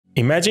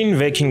Imagine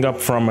waking up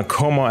from a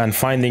coma and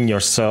finding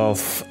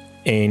yourself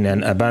in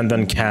an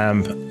abandoned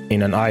camp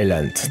in an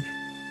island.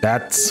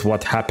 That's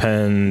what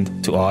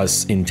happened to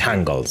us in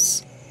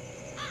Tangles.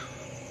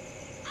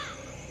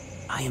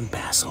 I am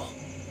Basel.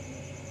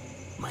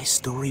 My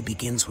story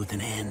begins with an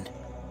end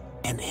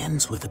and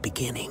ends with a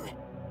beginning.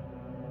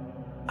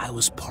 I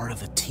was part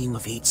of a team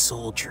of 8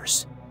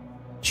 soldiers,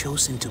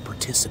 chosen to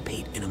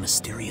participate in a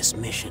mysterious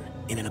mission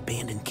in an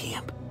abandoned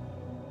camp.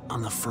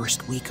 On the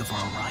first week of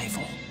our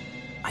arrival,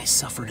 I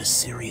suffered a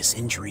serious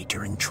injury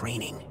during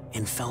training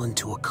and fell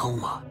into a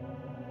coma.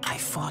 I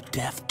fought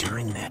death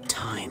during that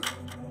time,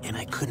 and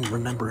I couldn't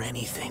remember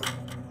anything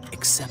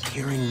except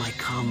hearing my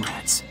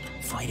comrades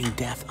fighting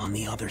death on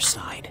the other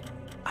side.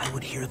 I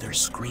would hear their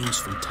screams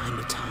from time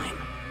to time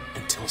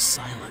until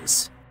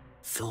silence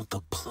filled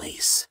the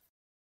place.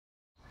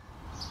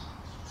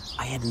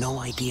 I had no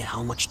idea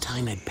how much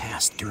time had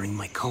passed during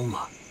my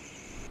coma.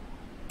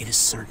 It is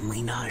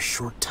certainly not a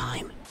short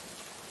time.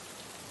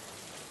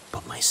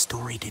 But my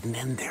story didn't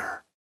end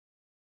there.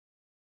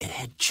 It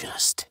had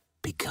just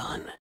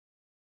begun.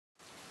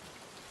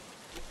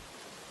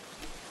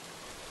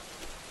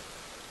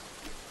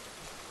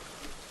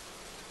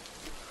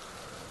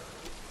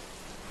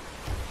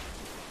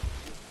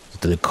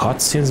 The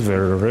cutscenes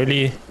were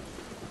really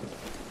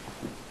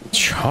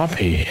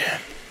choppy.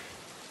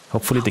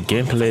 Hopefully the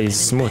gameplay is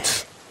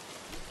smooth.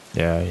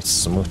 Yeah, it's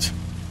smooth.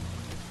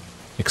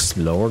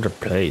 Explore the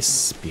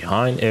place.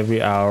 Behind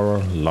every hour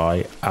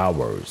lie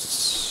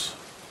hours.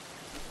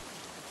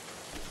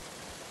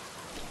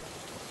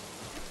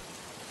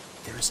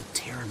 There is a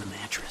tear in the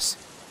mattress.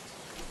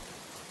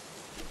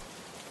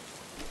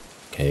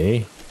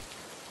 Okay.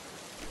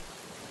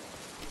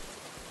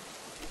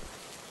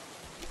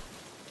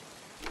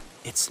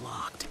 It's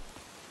locked.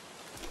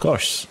 Of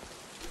course.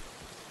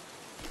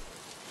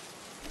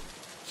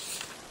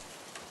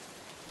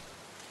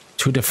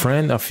 To the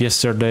friend of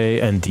yesterday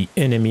and the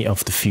enemy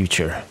of the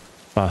future.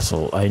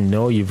 Basel, I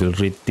know you will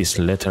read this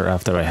letter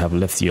after I have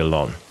left you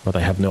alone, but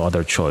I have no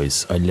other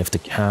choice. I left the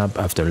camp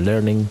after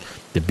learning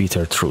the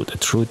bitter truth, a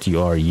truth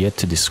you are yet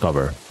to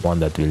discover,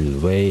 one that will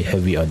weigh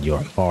heavy on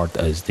your heart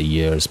as the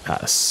years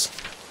pass.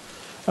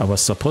 I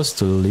was supposed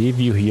to leave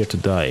you here to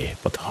die,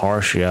 but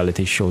harsh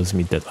reality shows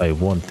me that it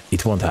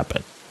won't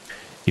happen.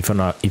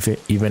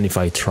 Even if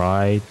I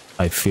tried,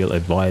 I feel a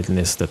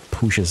wildness that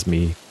pushes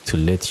me to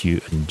let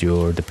you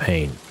endure the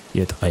pain.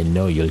 Yet I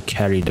know you'll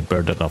carry the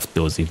burden of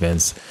those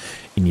events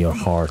in your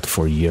heart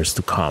for years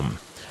to come.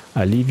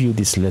 I leave you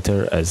this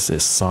letter as a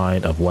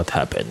sign of what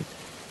happened.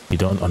 You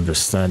don't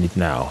understand it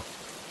now,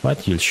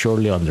 but you'll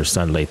surely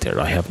understand later.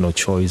 I have no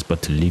choice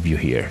but to leave you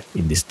here,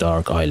 in this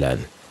dark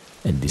island,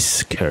 and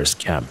this cursed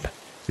camp.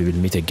 We will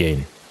meet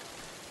again,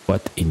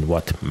 but in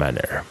what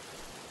manner?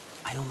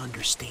 I don't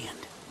understand.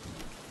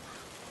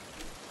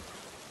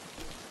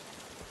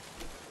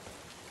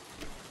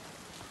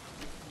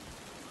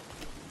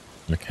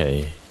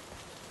 Okay.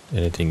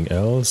 Anything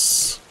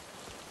else?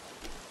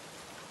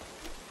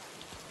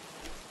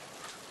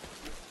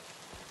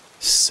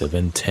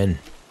 7:10.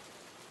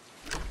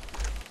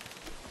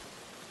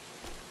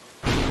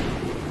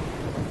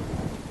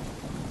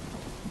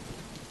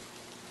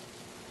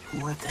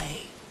 Who are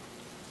they?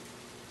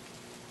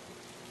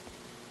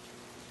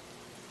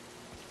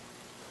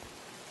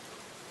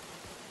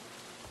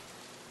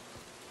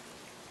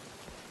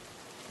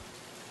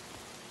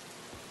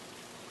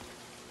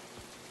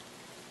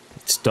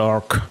 It's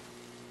dark.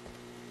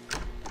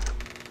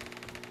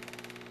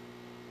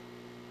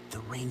 The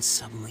rain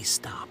suddenly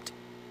stopped.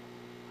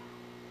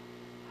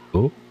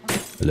 Oh,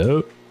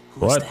 hello?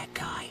 Who's What? that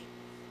guy?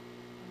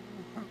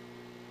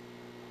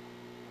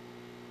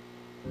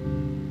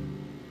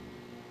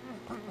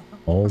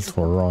 Hold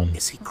for run.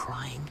 Is he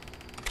crying?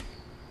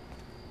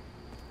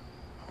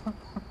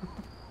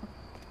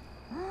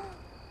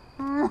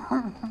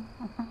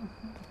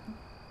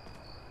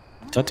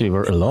 Thought we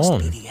were It alone.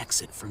 must be the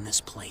exit from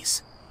this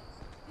place.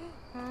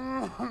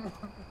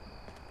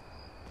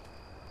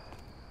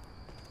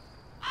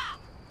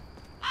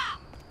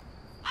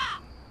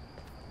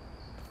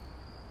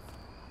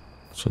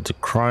 So the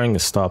crying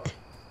stopped.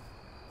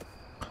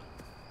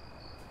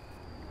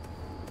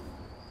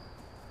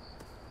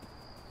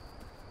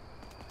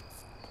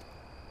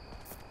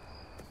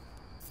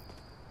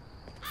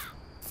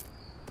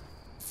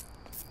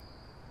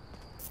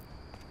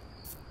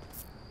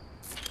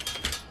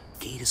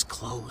 Gate is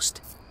closed.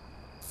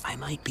 I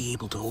might be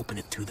able to open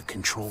it through the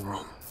control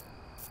room.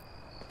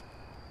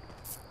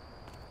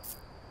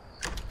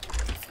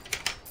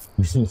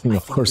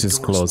 Of course it's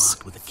closed.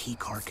 Locked with a key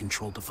card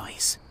control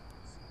device,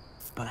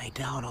 but I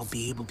doubt I'll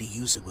be able to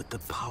use it with the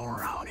power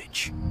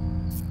outage.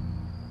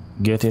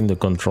 Get in the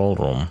control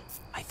room.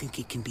 I think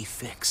it can be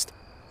fixed,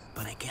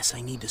 but I guess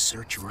I need to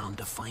search around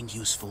to find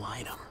useful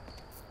item.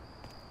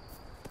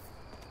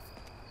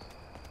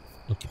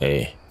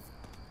 Okay.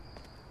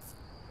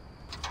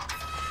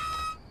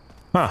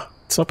 Ah,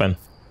 it's open.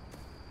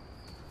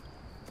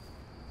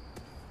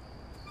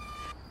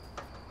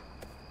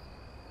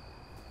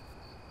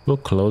 We'll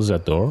close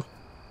that door.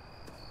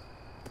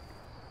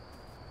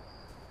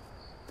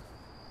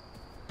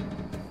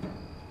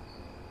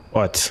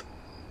 What?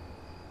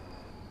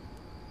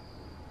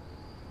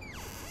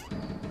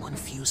 One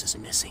fuse is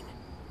missing.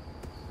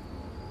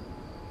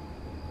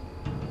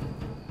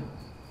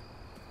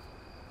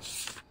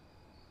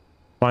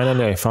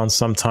 Finally, I found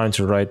some time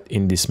to write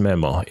in this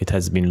memo. It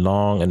has been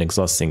long and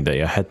exhausting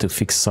day. I had to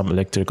fix some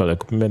electrical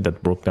equipment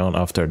that broke down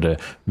after the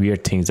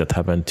weird things that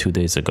happened 2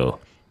 days ago.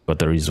 But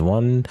there is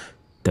one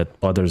that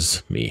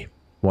bothers me.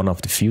 One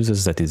of the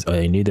fuses that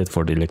I needed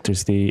for the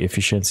electricity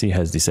efficiency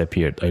has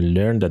disappeared. I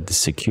learned that the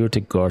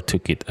security guard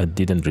took it and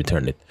didn't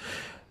return it.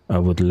 I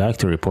would like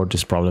to report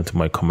this problem to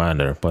my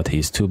commander, but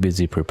he's too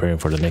busy preparing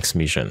for the next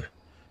mission.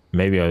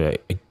 Maybe I'll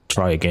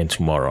try again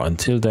tomorrow.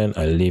 Until then,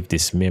 I'll leave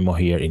this memo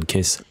here in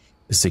case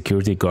the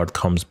security guard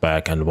comes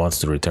back and wants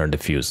to return the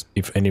fuse.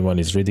 If anyone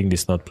is reading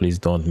this note, please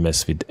don't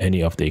mess with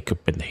any of the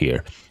equipment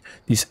here.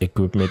 This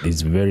equipment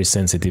is very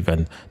sensitive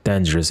and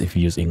dangerous if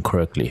used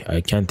incorrectly.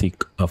 I can't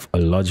think of a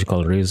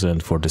logical reason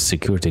for the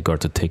security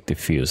guard to take the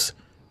fuse.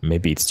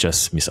 Maybe it's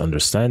just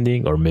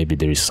misunderstanding, or maybe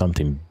there is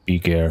something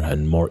bigger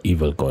and more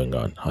evil going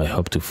on. I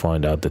hope to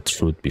find out the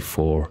truth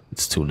before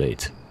it's too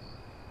late.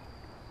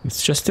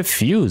 It's just a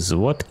fuse.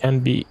 What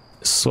can be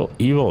so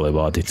evil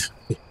about it?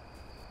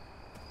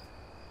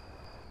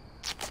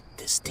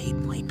 This tape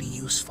might be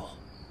useful.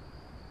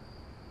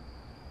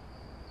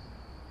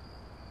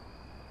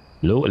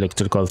 Low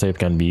electrical tape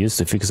can be used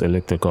to fix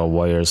electrical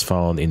wires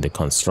found in the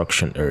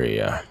construction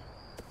area.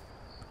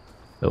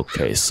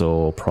 Okay,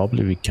 so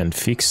probably we can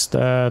fix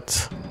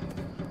that.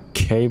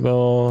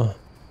 Cable.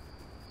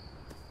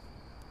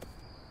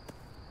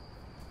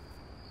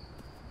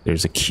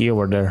 There's a key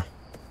over there.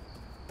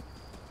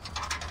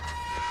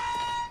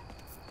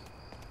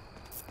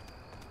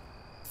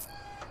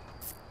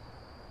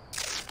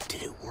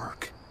 Did it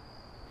work?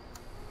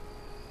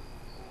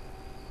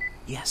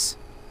 Yes.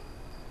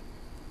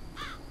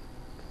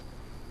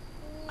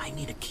 I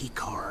need a key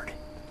card.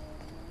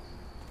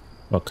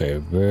 Okay,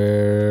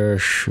 where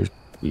should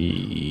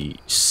we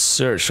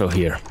search? Oh,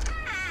 here.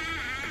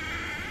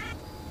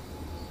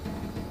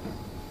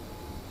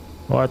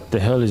 What the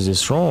hell is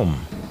this room?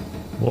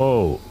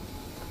 Whoa.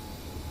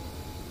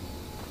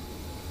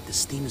 The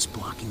steam is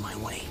blocking my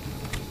way.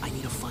 I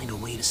need to find a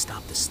way to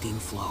stop the steam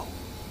flow.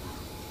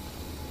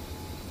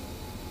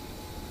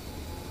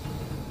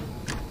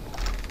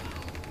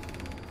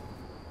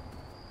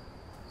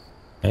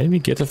 Can we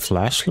get a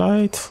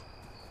flashlight?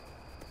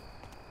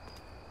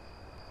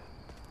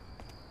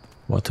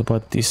 What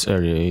about this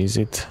area? Is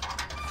it?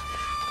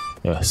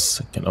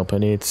 Yes, I can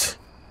open it.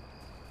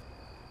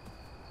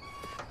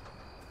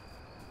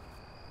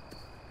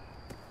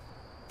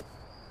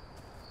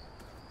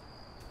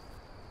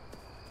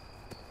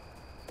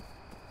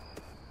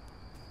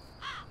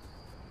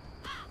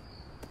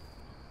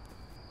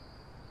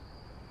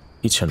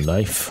 Each a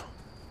knife.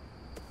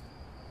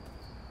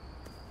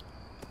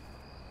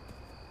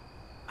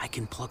 I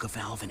can plug a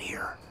valve in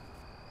here.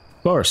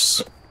 Of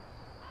course.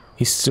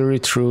 History,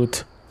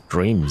 truth,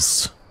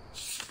 dreams.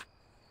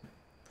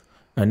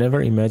 I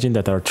never imagined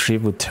that our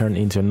trip would turn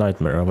into a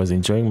nightmare. I was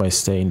enjoying my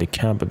stay in the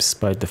camp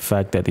despite the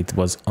fact that it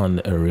was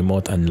on a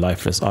remote and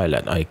lifeless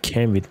island. I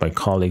came with my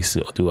colleagues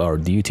to do our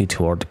duty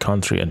toward the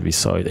country, and we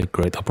saw it a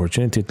great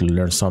opportunity to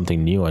learn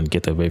something new and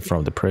get away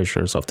from the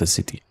pressures of the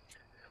city.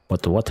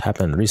 But what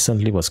happened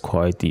recently was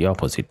quite the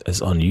opposite, as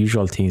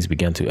unusual things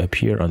began to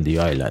appear on the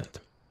island.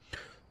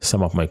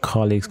 Some of my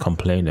colleagues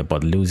complained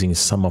about losing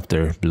some of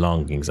their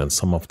belongings, and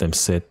some of them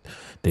said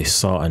they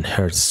saw and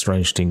heard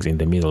strange things in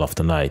the middle of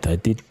the night. I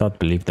did not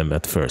believe them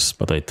at first,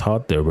 but I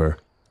thought they were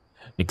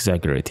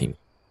exaggerating.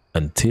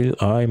 Until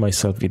I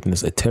myself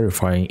witnessed a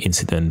terrifying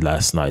incident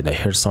last night. I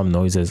heard some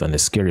noises and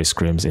scary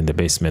screams in the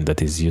basement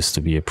that is used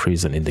to be a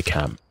prison in the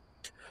camp.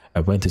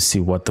 I went to see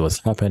what was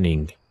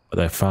happening, but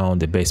I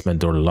found the basement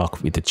door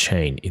locked with a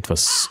chain.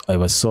 I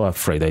was so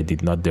afraid I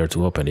did not dare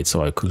to open it,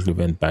 so I quickly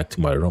went back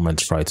to my room and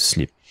tried to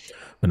sleep.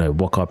 When I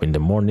woke up in the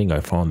morning, I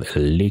found a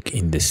leak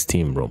in the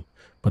steam room.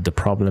 But the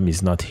problem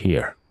is not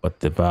here. But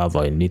the valve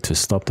I need to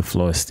stop the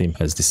flow of steam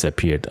has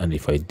disappeared, and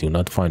if I do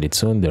not find it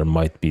soon, there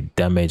might be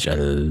damage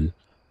and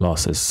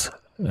losses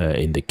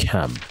in the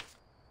camp.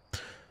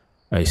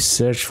 I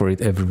searched for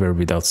it everywhere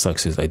without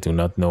success. I do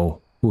not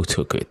know who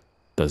took it.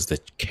 Does the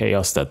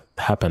chaos that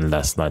happened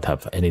last night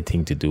have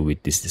anything to do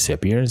with this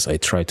disappearance? I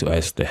tried to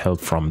ask the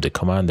help from the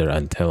commander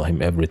and tell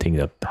him everything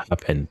that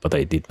happened, but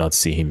I did not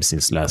see him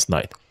since last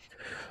night.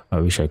 I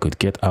wish I could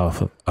get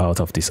out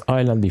of this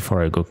island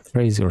before I go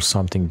crazy or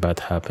something bad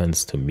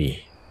happens to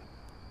me.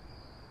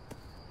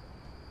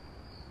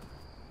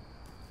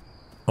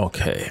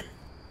 Okay.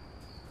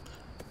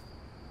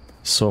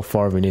 So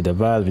far we need a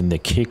valve, we need a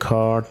key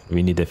card,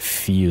 we need a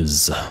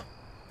fuse.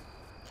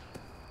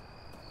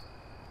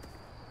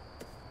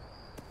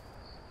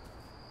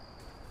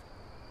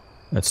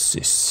 What's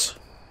this?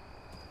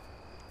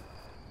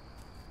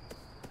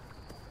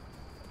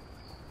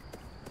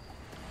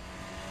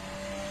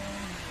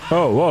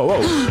 Oh, whoa,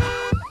 whoa.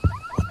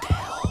 What the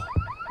hell?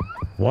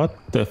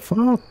 What the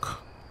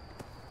fuck?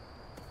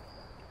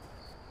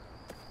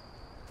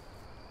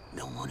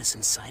 No one is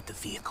inside the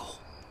vehicle.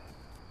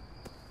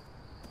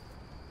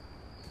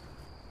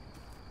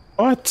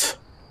 What?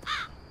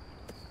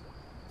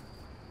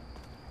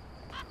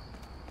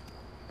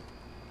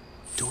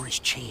 Door is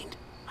chained.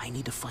 I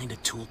need to find a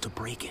tool to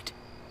break it.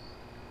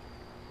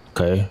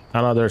 Okay,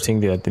 another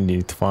thing that I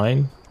need to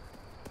find.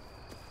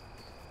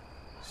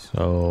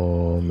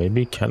 So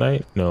maybe can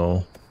I?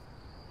 No.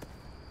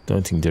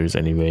 Don't think there's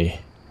any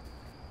way.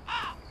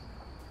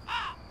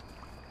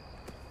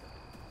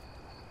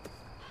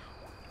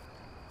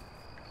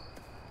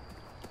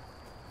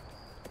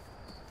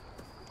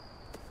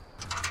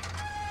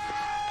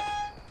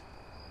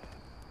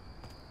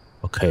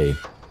 Okay.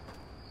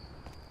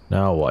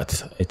 Now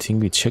what? I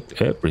think we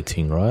checked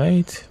everything,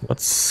 right?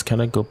 What's... Can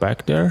I go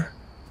back there?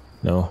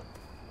 No.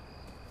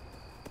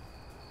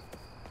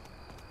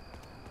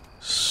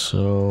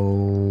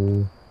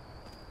 So...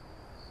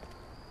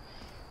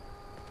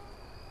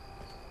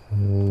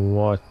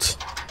 What?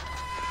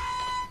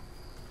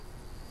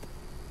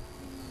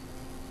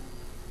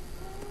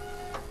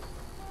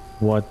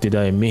 What did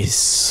I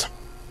miss?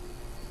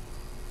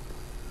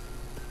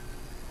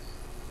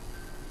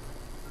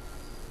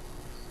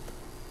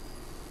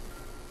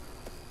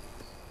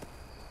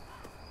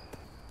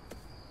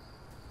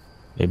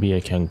 Maybe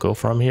I can go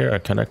from here.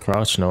 Can I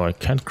crouch? No, I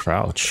can't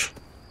crouch.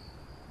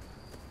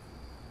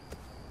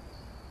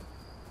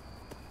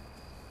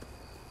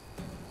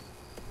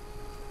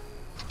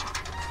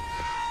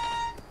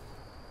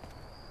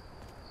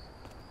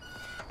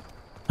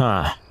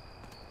 Huh.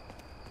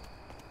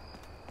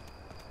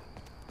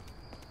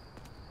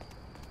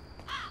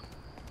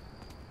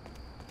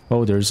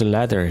 Oh, there's a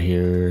ladder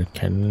here.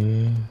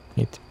 Can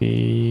it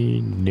be?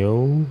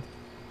 No.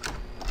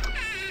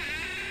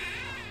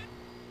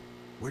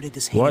 Where did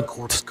this hanging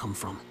corpse come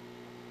from?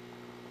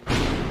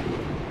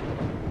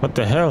 What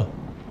the hell?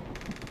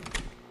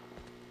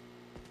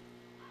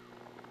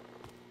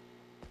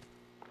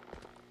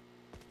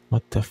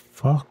 What the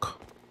fuck?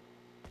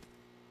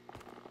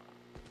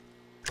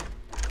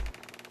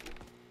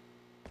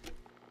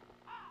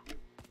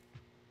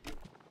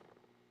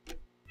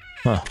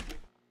 Huh.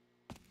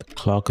 The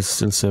clock is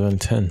still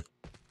 7:10.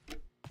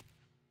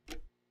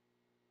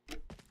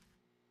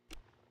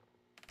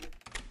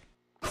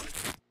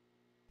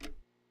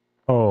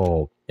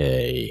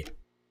 Okay.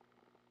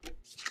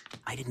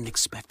 I didn't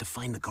expect to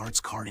find the guard's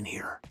card in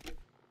here.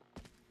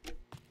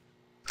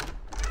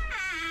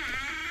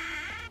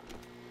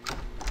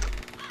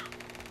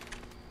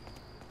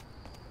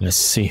 Let's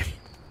see.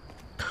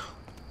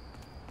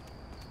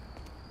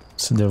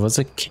 So there was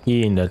a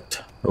key in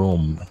that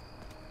room.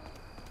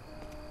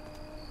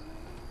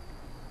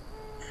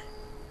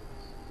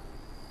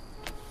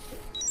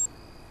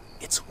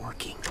 It's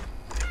working.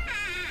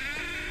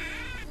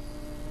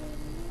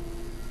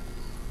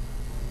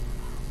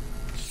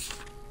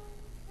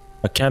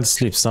 I can't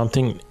sleep.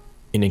 Something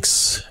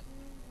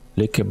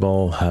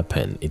inexplicable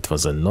happened. It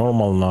was a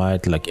normal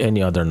night like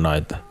any other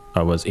night.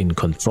 I was in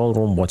control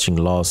room watching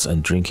Lost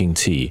and drinking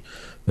tea.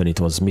 When it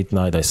was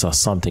midnight, I saw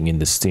something in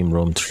the steam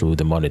room through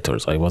the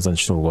monitors. I wasn't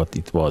sure what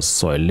it was,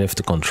 so I left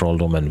the control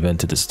room and went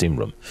to the steam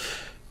room.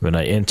 When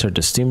I entered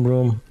the steam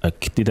room, I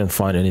didn't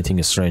find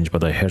anything strange,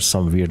 but I heard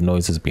some weird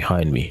noises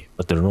behind me.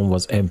 But the room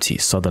was empty.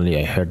 Suddenly,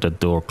 I heard the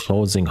door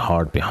closing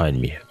hard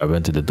behind me. I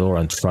went to the door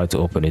and tried to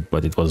open it,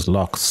 but it was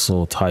locked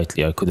so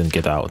tightly I couldn't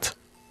get out.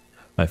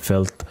 I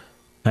felt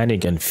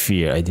panic and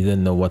fear. I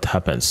didn't know what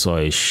happened, so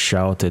I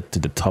shouted to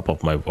the top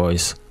of my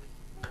voice,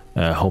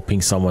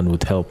 hoping someone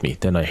would help me.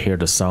 Then I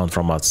heard a sound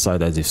from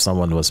outside as if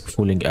someone was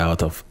pulling out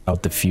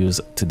the fuse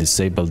to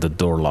disable the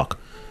door lock.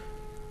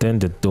 Then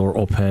the door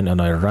opened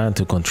and I ran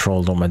to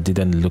control room and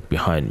didn't look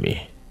behind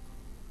me.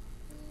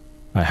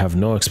 I have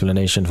no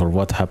explanation for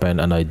what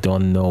happened and I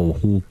don't know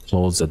who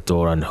closed the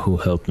door and who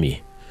helped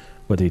me,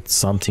 but it's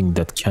something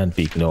that can't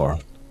be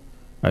ignored.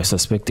 I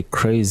suspect the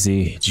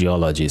crazy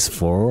geologist,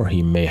 for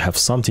he may have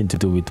something to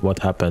do with what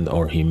happened,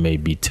 or he may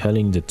be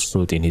telling the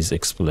truth in his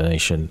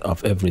explanation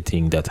of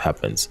everything that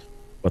happens.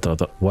 But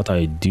what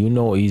I do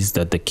know is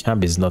that the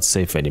camp is not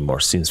safe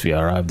anymore. Since we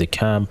arrived at the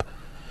camp,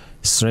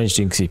 strange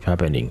things keep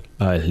happening.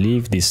 I'll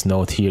leave this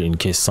note here in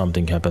case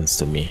something happens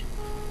to me.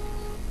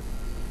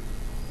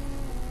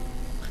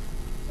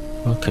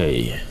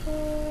 Okay.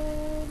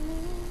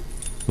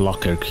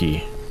 Locker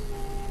key.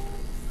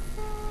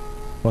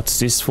 What's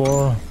this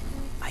for?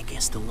 I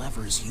guess the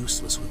lever is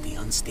useless with the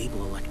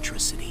unstable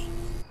electricity.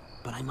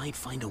 But I might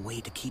find a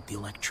way to keep the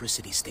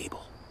electricity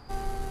stable.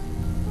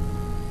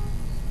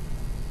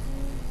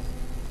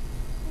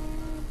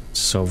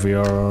 So we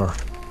are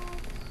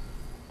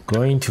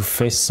going to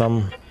face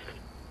some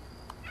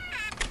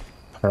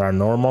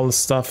paranormal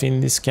stuff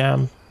in this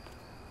camp.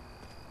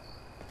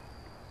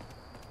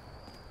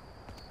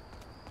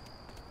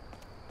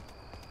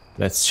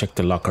 Let's check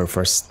the locker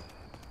first.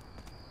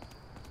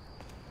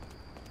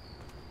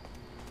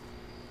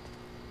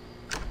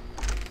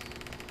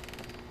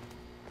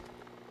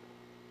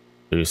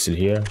 Are you still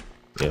here?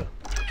 Yeah.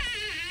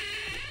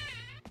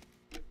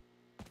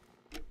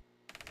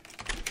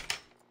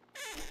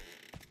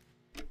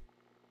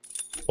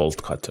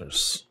 Bolt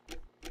cutters.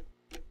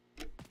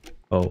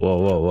 Oh, whoa,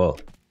 whoa, whoa.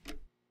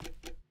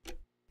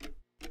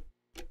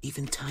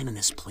 Even time in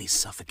this place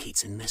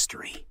suffocates in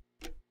mystery.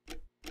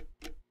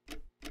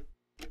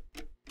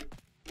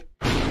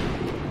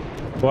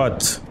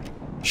 What?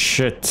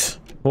 Shit.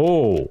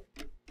 Oh.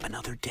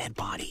 Another dead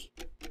body.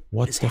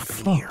 What is the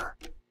happening fuck? here?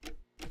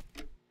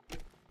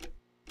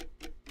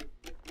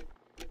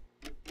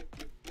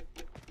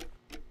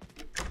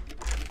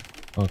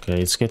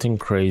 Okay, it's getting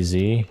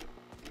crazy.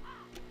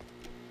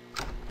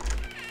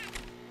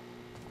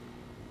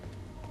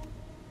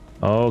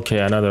 Okay,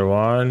 another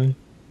one.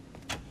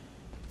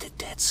 The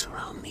dead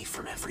surround me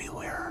from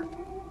everywhere.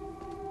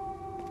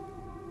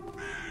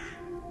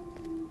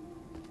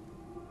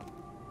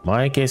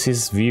 My guess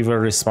is we were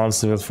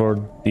responsible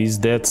for these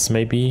deaths,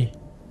 maybe.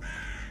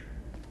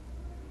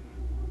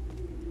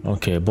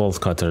 Okay, bolt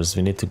cutters.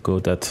 We need to go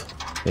that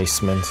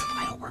basement.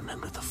 I don't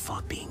remember the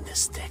fog being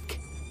this thick.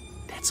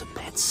 That's a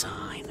bad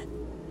sign.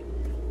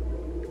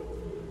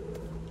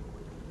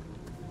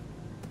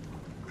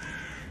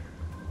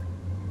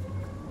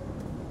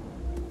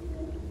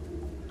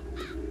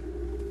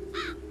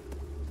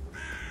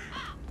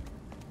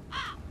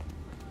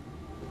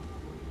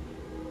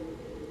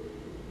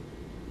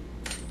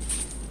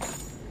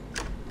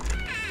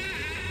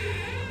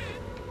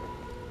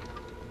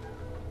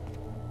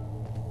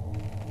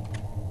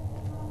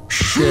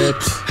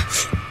 Shit.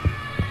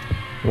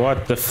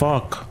 What the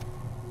fuck?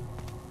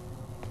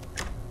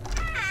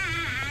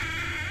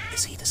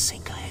 Is he the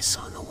same guy I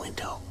saw in the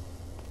window?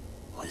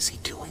 What is he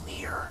doing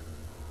here?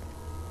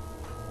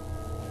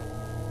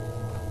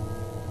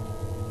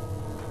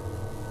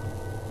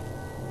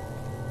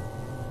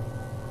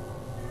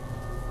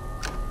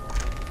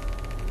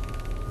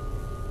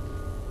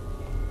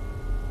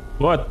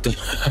 What?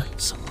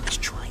 Someone is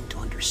trying to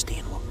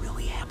understand what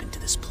really happened to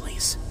this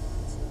place.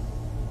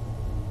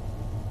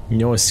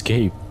 No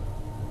escape.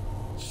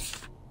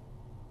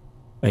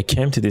 I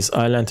came to this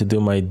island to do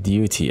my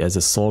duty as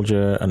a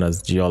soldier and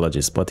as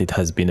geologist, but it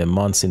has been a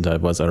month since I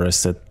was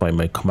arrested by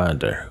my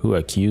commander, who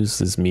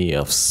accuses me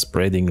of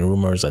spreading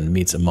rumors and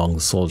myths among the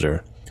soldiers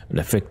and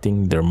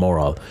affecting their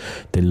morale.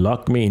 They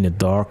locked me in a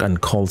dark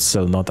and cold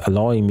cell, not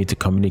allowing me to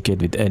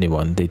communicate with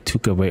anyone. They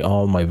took away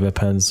all my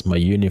weapons, my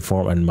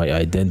uniform, and my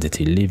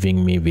identity,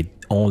 leaving me with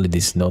only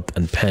this note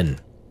and pen.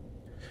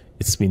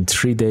 It's been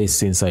 3 days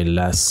since I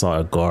last saw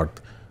a guard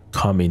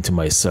come into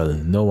my cell.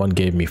 No one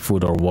gave me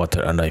food or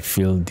water, and I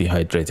feel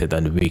dehydrated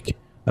and weak.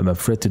 I'm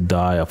afraid to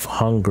die of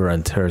hunger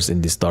and thirst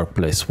in this dark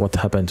place. What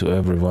happened to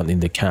everyone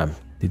in the camp?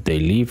 Did they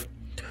leave?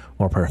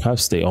 Or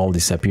perhaps they all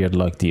disappeared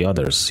like the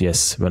others.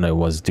 Yes, when I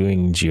was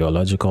doing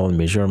geological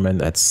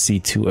measurement at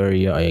C2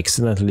 area, I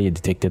accidentally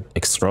detected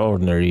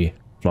extraordinary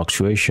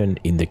fluctuation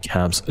in the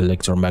camp's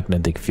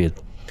electromagnetic field.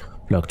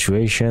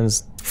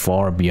 Fluctuations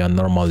far beyond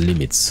normal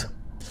limits.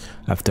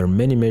 After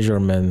many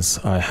measurements,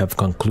 I have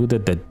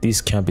concluded that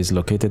this camp is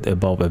located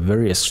above a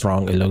very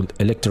strong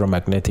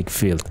electromagnetic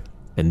field,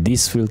 and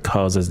this field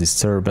causes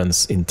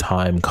disturbance in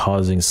time,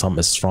 causing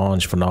some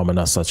strange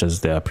phenomena such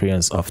as the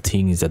appearance of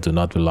things that do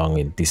not belong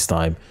in this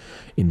time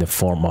in the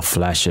form of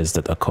flashes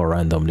that occur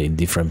randomly in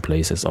different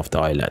places of the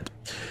island.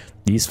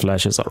 These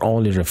flashes are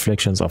only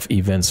reflections of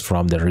events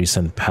from the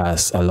recent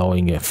past,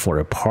 allowing for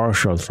a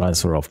partial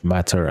transfer of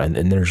matter and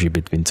energy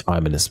between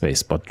time and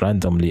space, but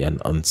randomly and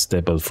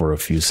unstable for a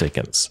few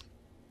seconds.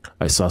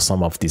 I saw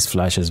some of these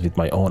flashes with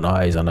my own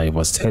eyes, and I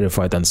was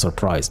terrified and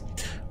surprised.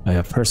 I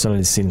have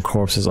personally seen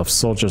corpses of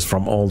soldiers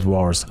from old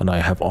wars, and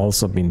I have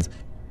also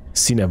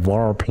seen a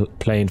war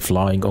plane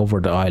flying over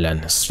the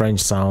island.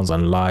 Strange sounds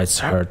and lights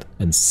heard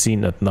and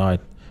seen at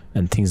night,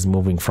 and things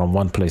moving from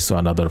one place to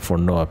another for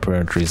no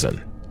apparent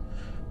reason.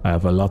 I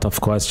have a lot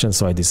of questions,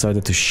 so I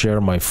decided to share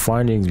my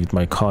findings with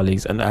my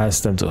colleagues and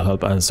ask them to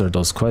help answer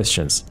those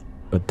questions.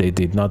 But they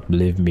did not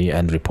believe me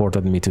and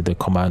reported me to the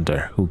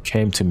commander, who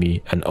came to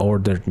me and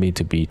ordered me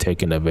to be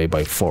taken away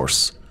by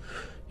force.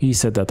 He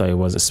said that I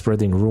was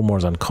spreading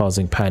rumors and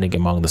causing panic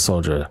among the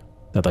soldiers,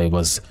 that I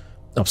was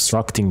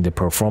obstructing the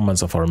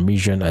performance of our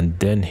mission, and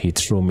then he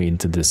threw me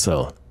into the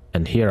cell.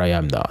 And here I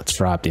am now,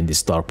 trapped in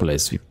this dark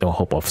place with no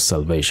hope of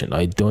salvation.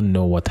 I don't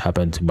know what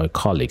happened to my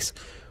colleagues,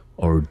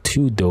 or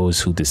to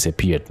those who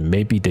disappeared.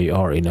 Maybe they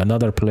are in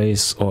another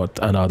place or at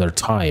another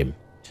time.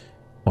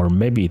 Or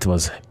maybe it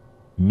was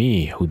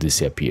me who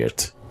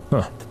disappeared.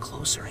 Huh. The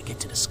closer I get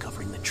to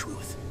discovering the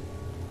truth,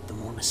 the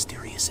more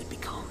mysterious it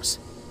becomes.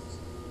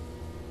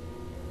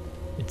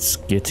 It's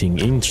getting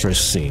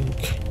interesting.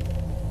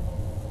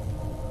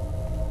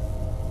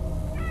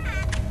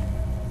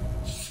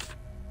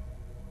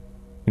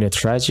 In a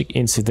tragic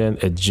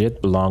incident, a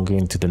jet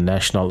belonging to the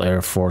National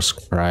Air Force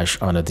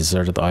crashed on a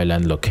deserted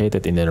island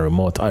located in a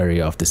remote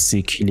area of the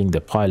sea, killing the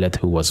pilot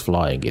who was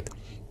flying it.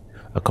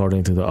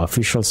 According to the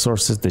official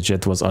sources, the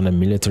jet was on a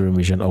military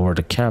mission over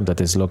the camp that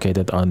is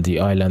located on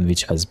the island,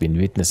 which has been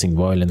witnessing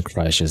violent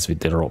crashes with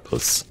the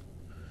rebels.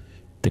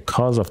 The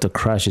cause of the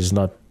crash is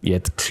not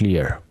yet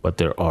clear, but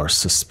there are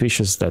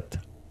suspicion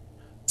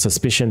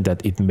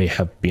that it may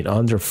have been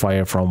under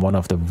fire from one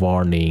of the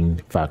warring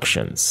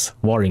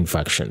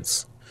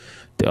factions.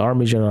 The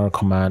Army General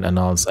Command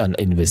announced an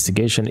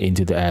investigation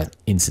into the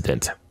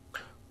incident.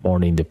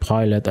 mourning the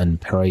pilot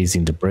and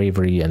praising the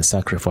bravery and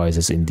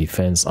sacrifices in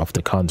defense of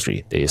the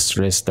country. They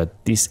stressed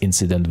that this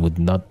incident would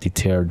not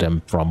deter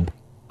them from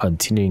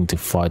continuing to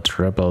fight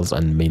rebels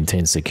and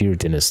maintain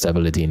security and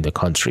stability in the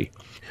country,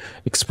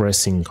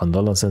 expressing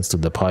condolences to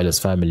the pilot's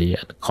family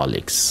and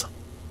colleagues.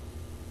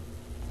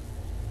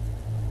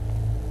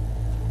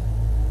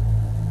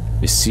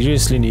 We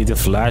seriously need a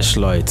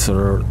flashlight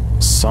or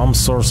some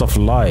source of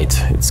light.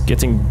 It's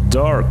getting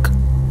dark.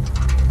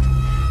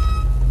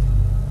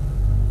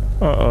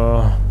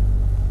 Uh-oh.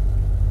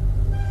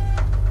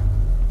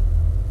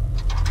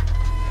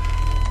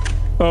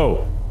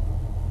 Oh.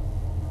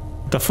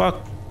 The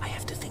fuck? I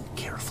have to think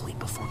carefully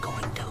before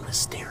going down the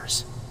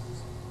stairs.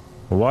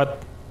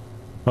 What?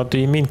 What do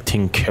you mean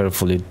think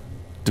carefully?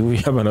 Do we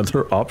have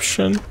another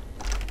option?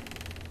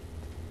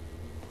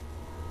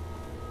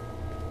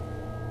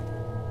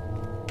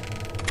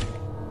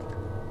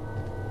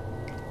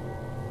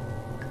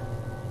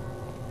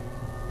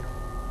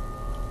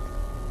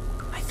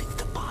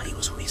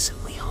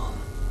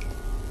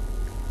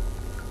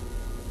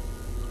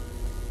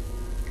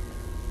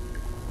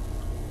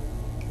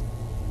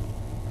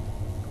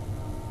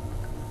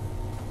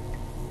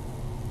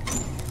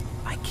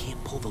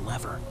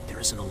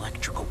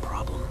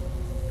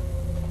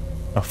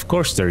 Of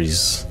course there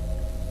is.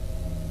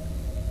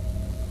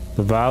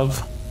 The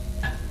valve.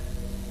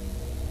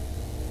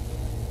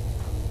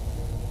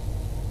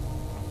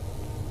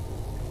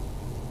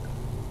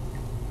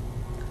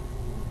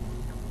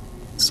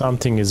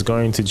 Something is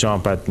going to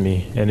jump at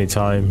me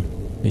anytime,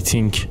 I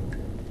think.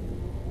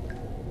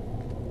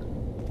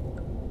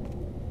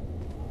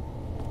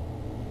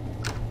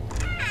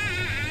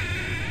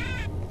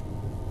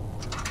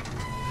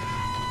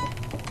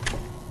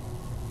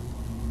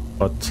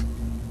 What?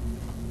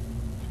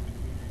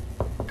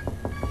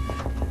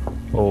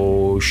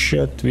 Oh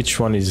shit, which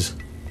one is?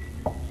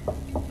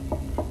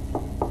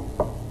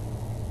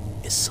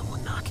 Is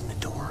someone knocking the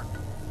door?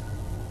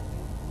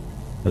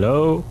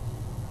 Hello?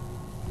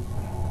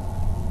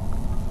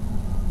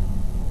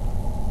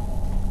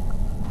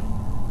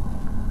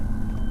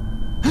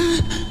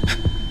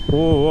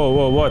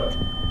 Whoa, what?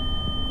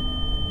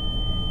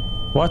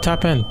 What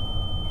happened?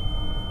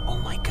 Oh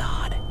my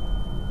god.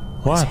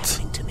 What? What's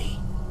happening to me?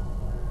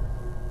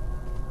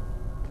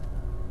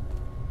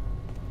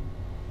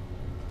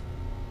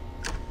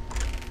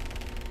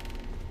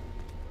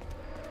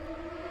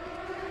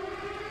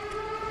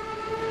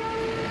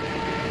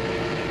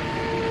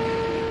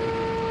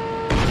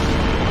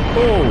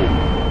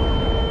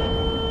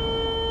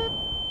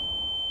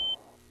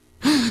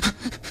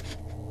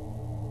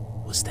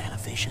 Was that a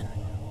vision?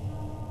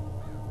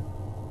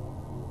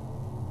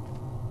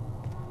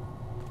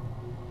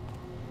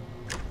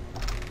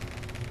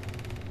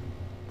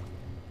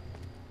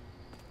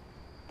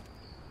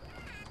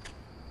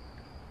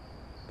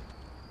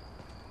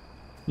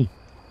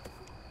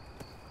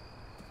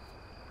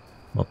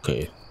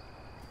 Okay.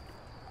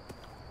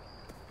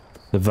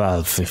 The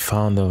valve. We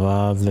found the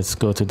valve. Let's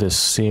go to the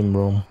sim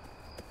room.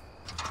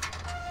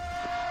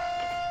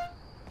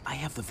 I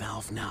have the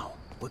valve now.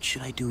 What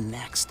should I do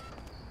next?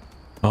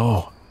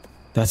 Oh,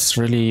 that's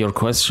really your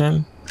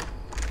question?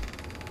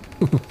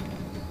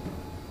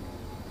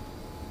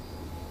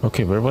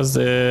 Okay, where was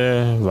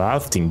the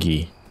valve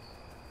thingy?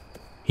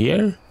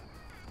 Here?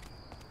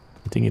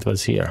 I think it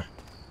was here.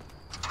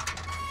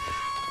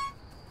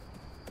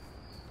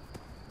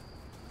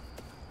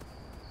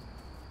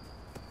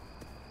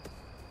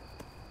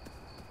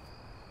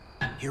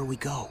 Here we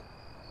go.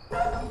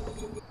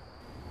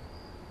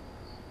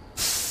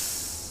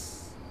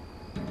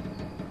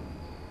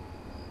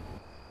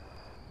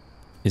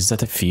 Is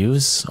that a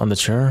fuse on the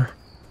chair?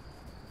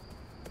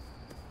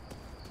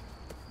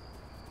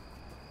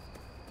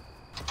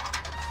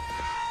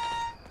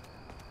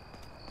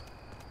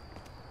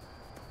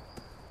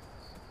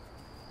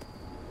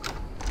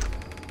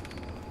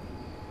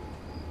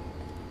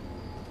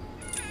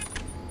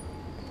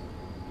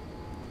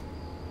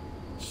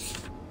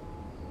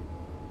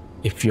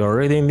 If you're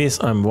reading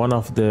this, I'm one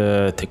of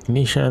the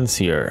technicians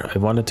here. I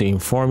wanted to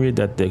inform you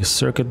that the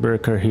circuit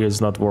breaker here is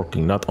not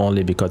working, not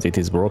only because it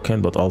is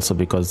broken, but also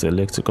because the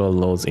electrical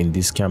loads in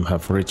this camp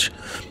have reached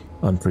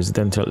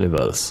unprecedented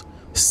levels.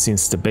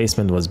 Since the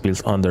basement was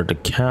built under the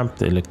camp,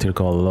 the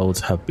electrical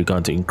loads have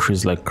begun to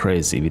increase like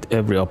crazy. With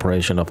every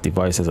operation of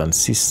devices and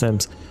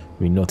systems,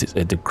 we notice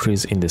a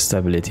decrease in the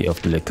stability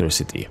of the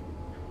electricity.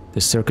 The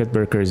circuit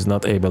breaker is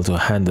not able to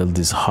handle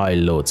these high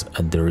loads,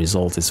 and the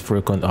result is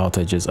frequent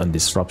outages and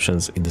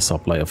disruptions in the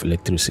supply of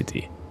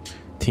electricity.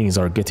 Things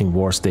are getting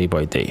worse day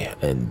by day,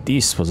 and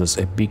this poses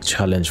a big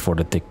challenge for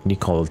the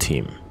technical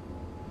team.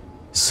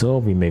 So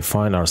we may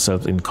find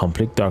ourselves in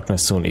complete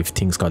darkness soon if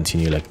things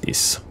continue like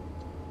this.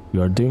 We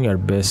are doing our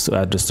best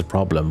to address the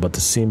problem, but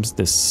it seems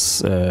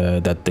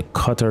that the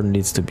cutter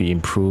needs to be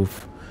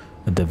improved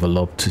and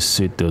developed to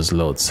suit those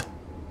loads.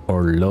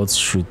 Or loads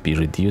should be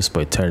reduced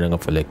by turning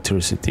off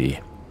electricity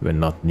when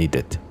not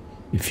needed.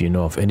 If you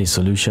know of any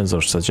solutions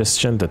or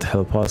suggestions that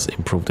help us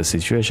improve the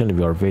situation,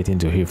 we are waiting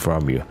to hear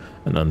from you.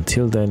 And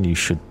until then, you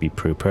should be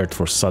prepared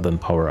for sudden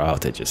power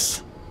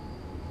outages.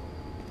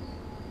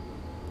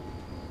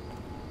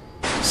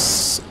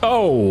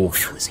 Oh!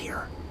 She was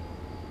here.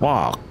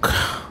 Fuck.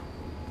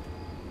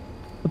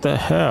 What the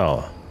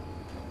hell?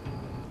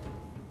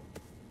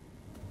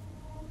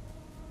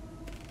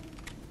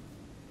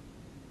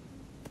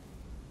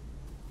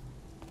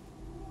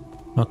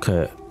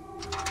 Okay.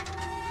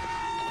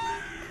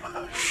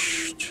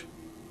 Shh.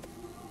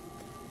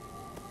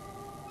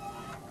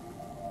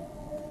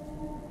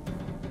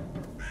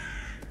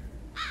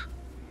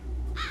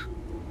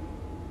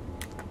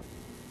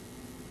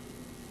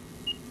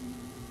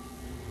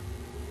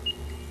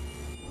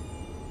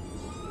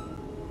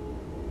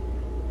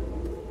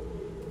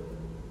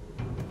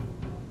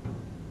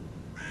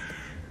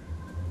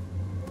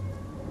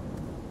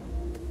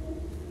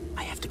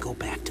 I have to go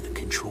back to the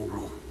control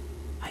room.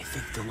 I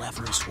think the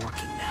lever is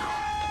working now.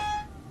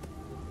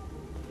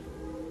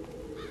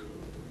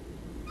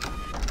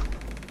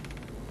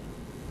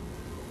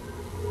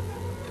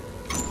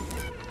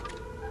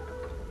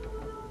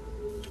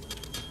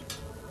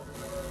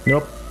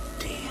 Nope.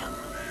 Damn.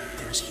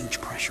 There's huge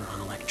pressure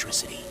on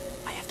electricity.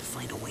 I have to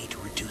find a way to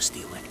reduce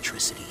the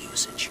electricity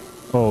usage.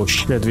 Oh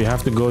shit, we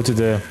have to go to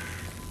the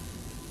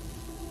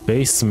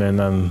basement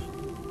and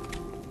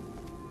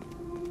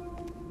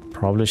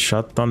probably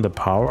shut down the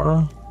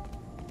power.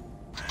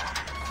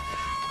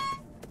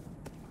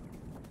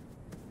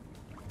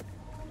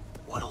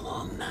 What a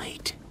long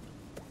night.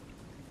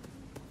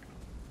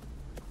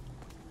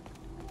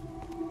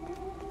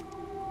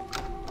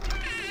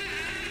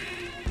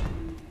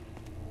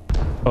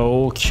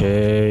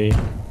 Okay.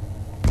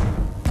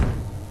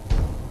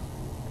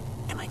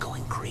 Am I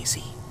going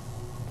crazy?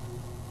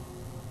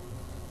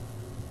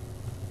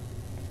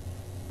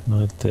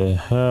 What the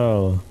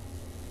hell?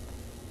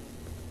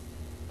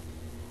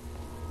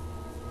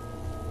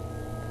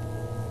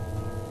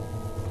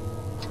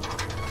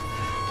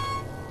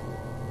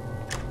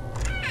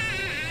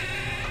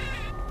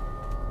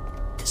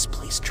 This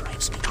place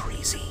drives me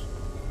crazy.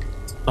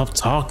 Stop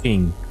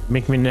talking.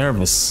 Make me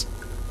nervous.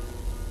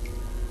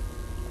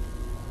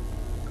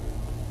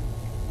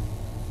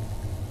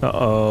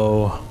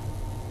 Uh-oh.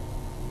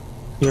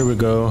 Here we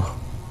go.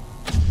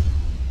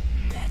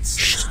 That's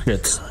Shit. not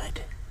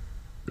good.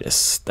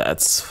 Yes,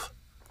 that's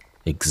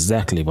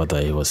exactly what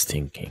I was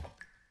thinking.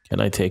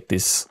 Can I take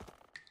this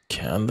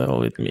candle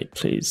with me,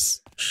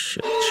 please?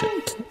 Shit,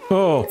 shit.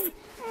 Oh,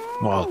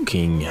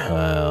 fucking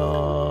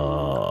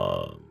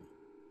hell.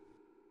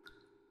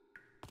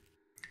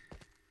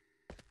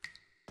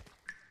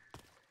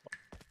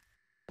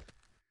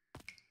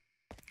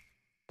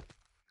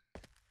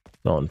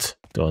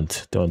 Don't.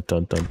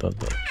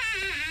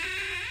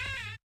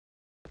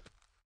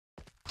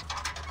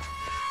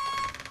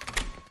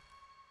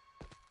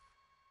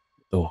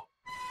 Oh.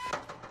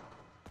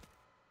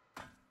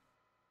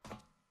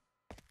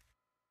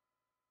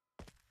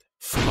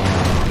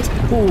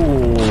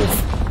 Oh.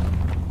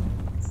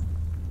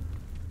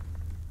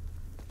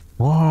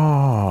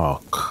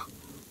 Fuck.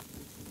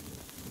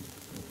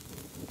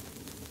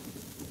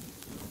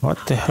 What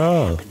the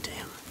hell? Happened to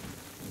him?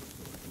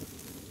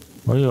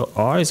 Why your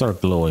eyes are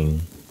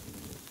glowing?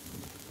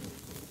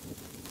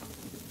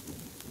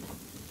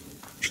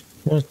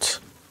 What?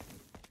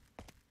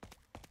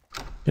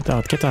 Get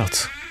out, get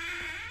out.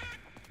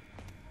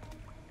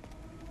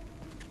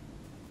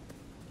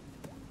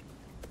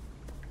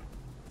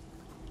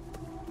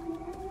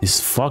 This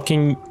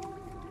fucking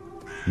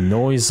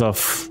noise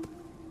of...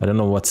 I don't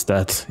know what's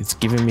that. It's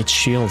giving me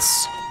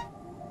chills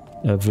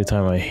every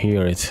time I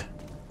hear it.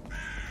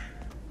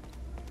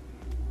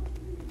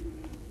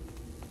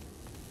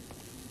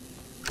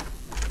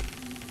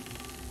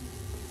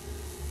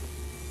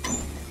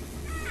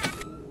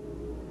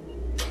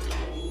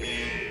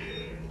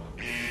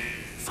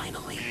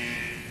 Finally.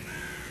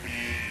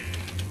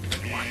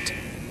 What?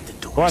 The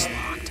door's What?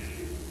 locked.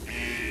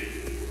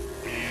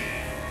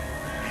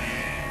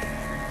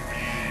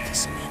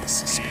 This man is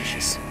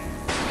suspicious.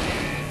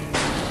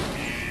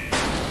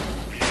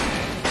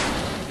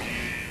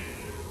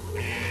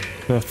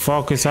 The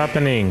fuck is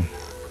happening?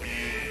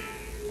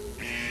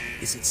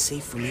 Is it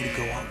safe for me to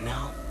go out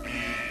now?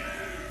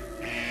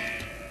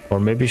 Or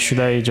maybe should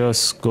I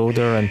just go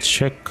there and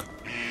check?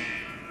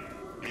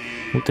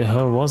 What the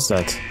hell was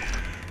that?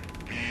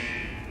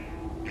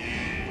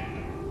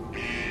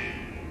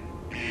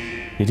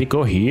 Did he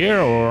go here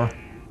or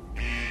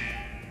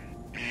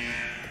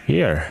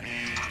here?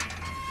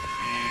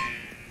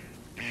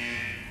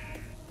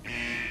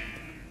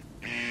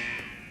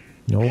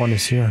 No one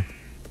is here.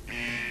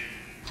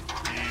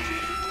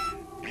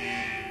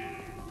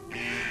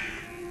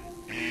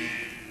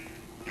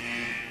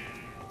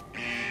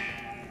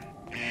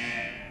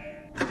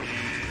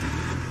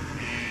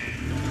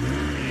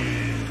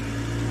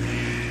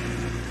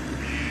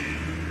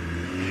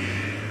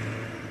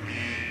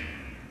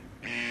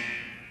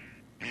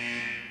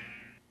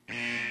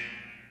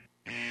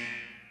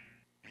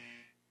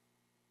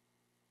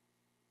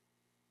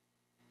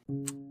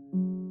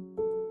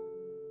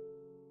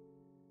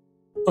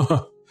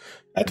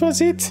 That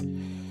was it.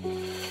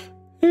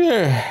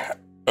 Yeah.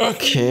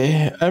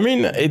 Okay. I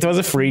mean, it was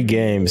a free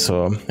game,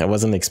 so I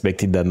wasn't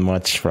expecting that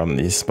much from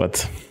this,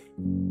 but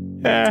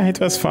yeah, it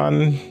was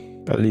fun.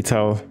 A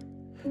little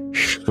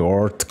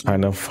short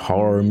kind of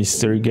horror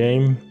mystery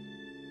game.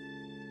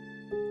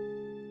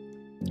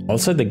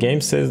 Also, the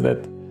game says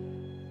that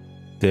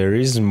there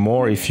is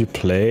more if you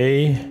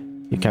play.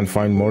 You can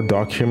find more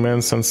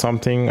documents and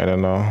something. I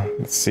don't know.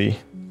 Let's see.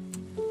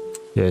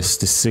 Yes,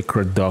 the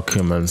secret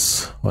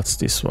documents. What's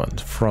this one?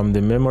 From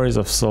the memories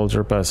of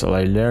Soldier Basel,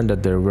 I learned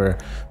that there were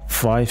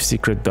 5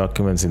 secret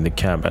documents in the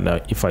camp, and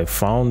if I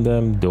found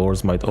them,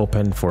 doors might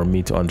open for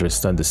me to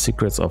understand the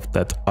secrets of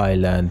that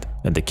island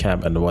and the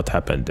camp and what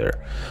happened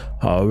there.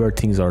 However,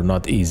 things are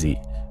not easy,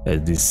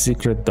 as these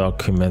secret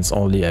documents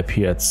only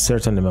appear at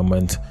certain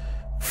moments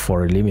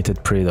for a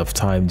limited period of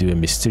time due to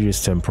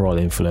mysterious temporal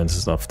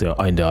influences of the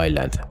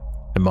island.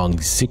 Among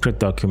the secret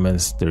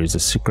documents, there is a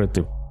secret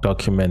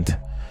document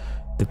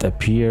that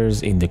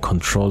appears in the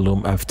control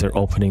room after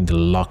opening the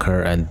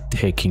locker and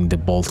taking the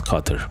bolt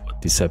cutter,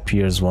 but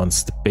disappears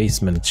once the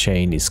basement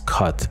chain is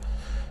cut.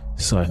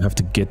 So I have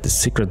to get the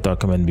secret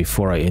document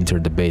before I enter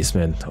the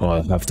basement, or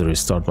I'll have to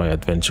restart my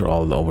adventure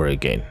all over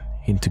again.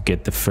 Hint: to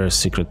get the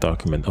first secret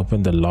document,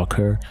 open the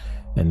locker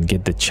and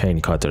get the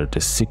chain cutter. The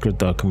secret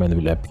document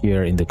will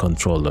appear in the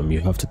control room.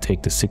 You have to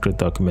take the secret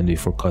document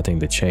before cutting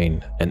the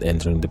chain and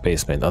entering the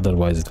basement,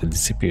 otherwise it will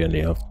disappear and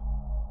you have...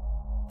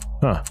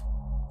 Huh.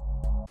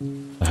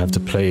 I have to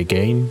play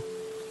again.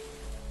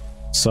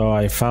 So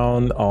I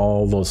found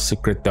all those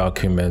secret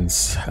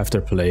documents after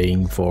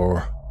playing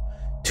for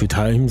 2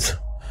 times.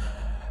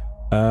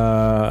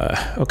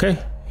 Okay,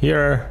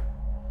 here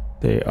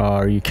they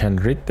are. You can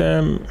read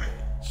them.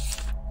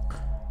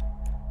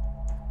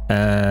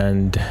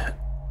 And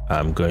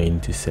I'm going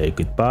to say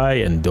goodbye,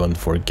 and don't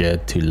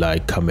forget to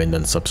like, comment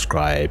and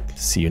subscribe.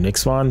 See you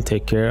next one.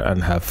 Take care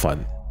and have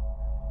fun.